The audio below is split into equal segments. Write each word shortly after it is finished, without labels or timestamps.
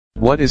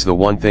What is the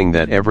one thing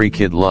that every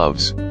kid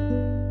loves?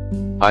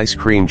 Ice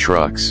cream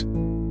trucks.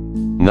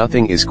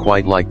 Nothing is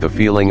quite like the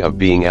feeling of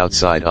being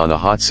outside on a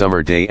hot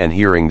summer day and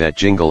hearing that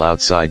jingle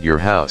outside your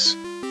house.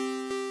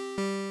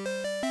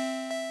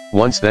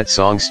 Once that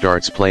song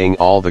starts playing,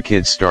 all the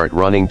kids start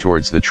running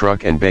towards the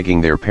truck and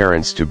begging their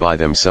parents to buy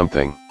them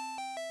something.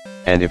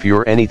 And if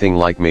you're anything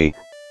like me,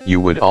 you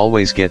would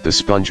always get the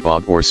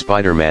SpongeBob or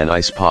Spider-Man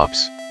Ice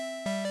Pops.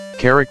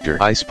 Character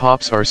Ice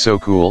Pops are so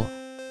cool.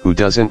 Who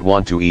doesn't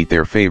want to eat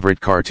their favorite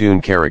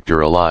cartoon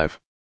character alive?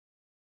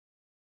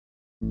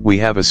 We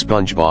have a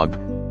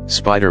SpongeBob,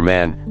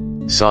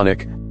 Spider-Man,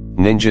 Sonic,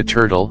 Ninja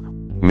Turtle,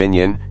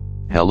 Minion,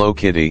 Hello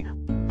Kitty,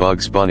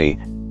 Bugs Bunny,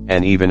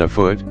 and even a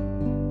foot.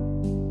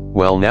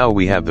 Well, now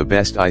we have the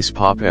best ice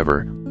pop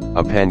ever,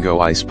 a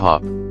Pango ice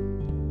pop.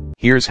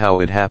 Here's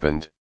how it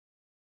happened.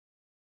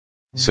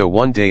 So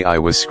one day I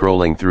was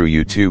scrolling through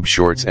YouTube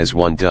Shorts as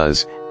one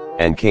does,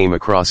 and came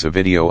across a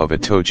video of a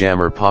toe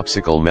jammer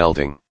popsicle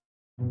melting.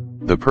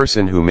 The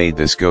person who made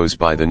this goes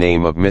by the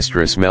name of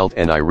Mistress Melt,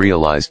 and I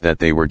realized that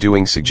they were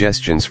doing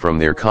suggestions from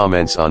their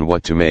comments on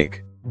what to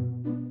make.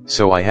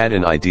 So I had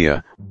an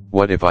idea.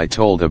 What if I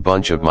told a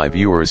bunch of my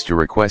viewers to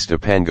request a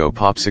Pango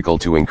popsicle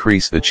to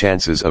increase the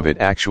chances of it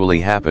actually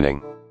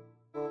happening?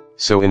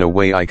 So in a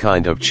way I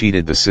kind of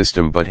cheated the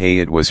system, but hey,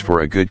 it was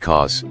for a good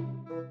cause.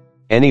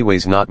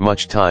 Anyways, not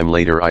much time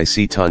later I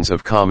see tons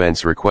of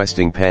comments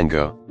requesting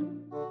Pango.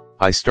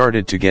 I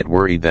started to get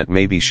worried that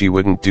maybe she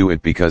wouldn't do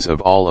it because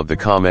of all of the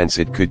comments,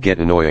 it could get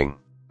annoying.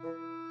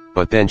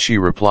 But then she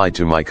replied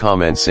to my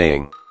comment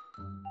saying,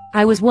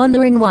 "I was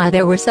wondering why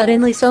there were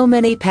suddenly so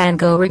many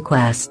Pango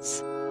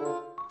requests."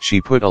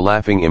 She put a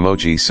laughing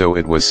emoji, so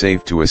it was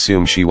safe to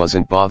assume she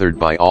wasn't bothered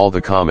by all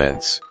the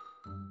comments.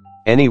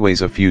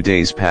 Anyways, a few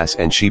days pass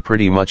and she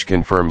pretty much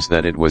confirms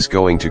that it was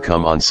going to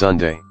come on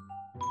Sunday.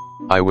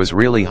 I was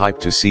really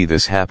hyped to see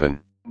this happen.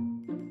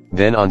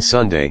 Then on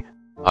Sunday,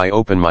 I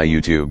open my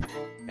YouTube,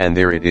 and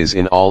there it is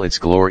in all its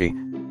glory,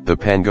 the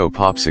Pango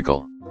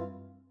popsicle.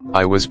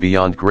 I was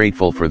beyond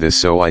grateful for this,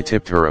 so I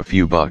tipped her a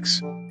few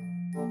bucks.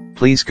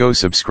 Please go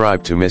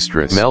subscribe to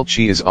Mistress Melt,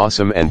 she is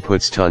awesome and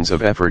puts tons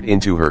of effort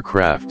into her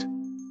craft.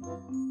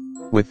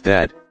 With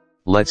that,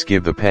 let's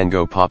give the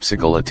Pango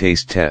popsicle a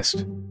taste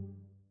test.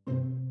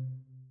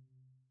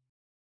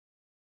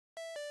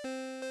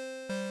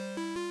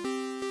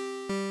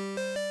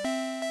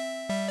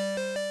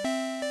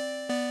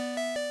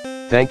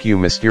 Thank you,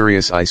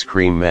 mysterious ice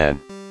cream man.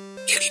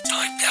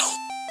 Anytime, pal.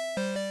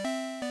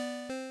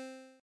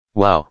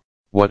 Wow,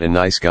 what a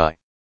nice guy.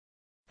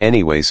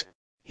 Anyways,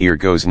 here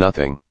goes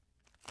nothing.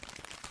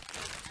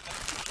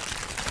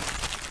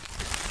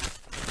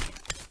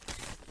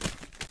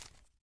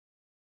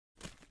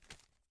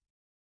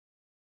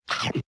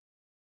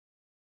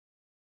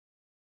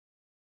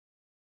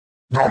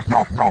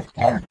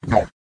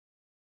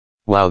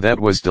 Wow, that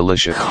was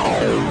delicious.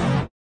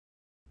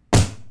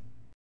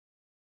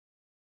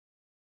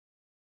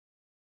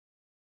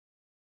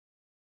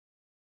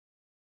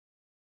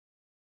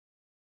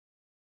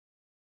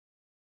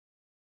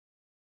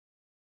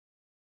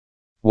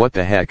 What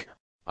the heck,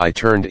 I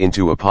turned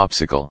into a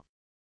popsicle.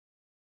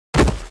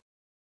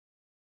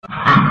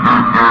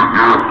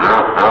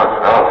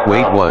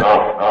 Wait,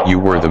 what? You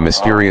were the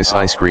mysterious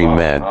ice cream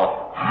man.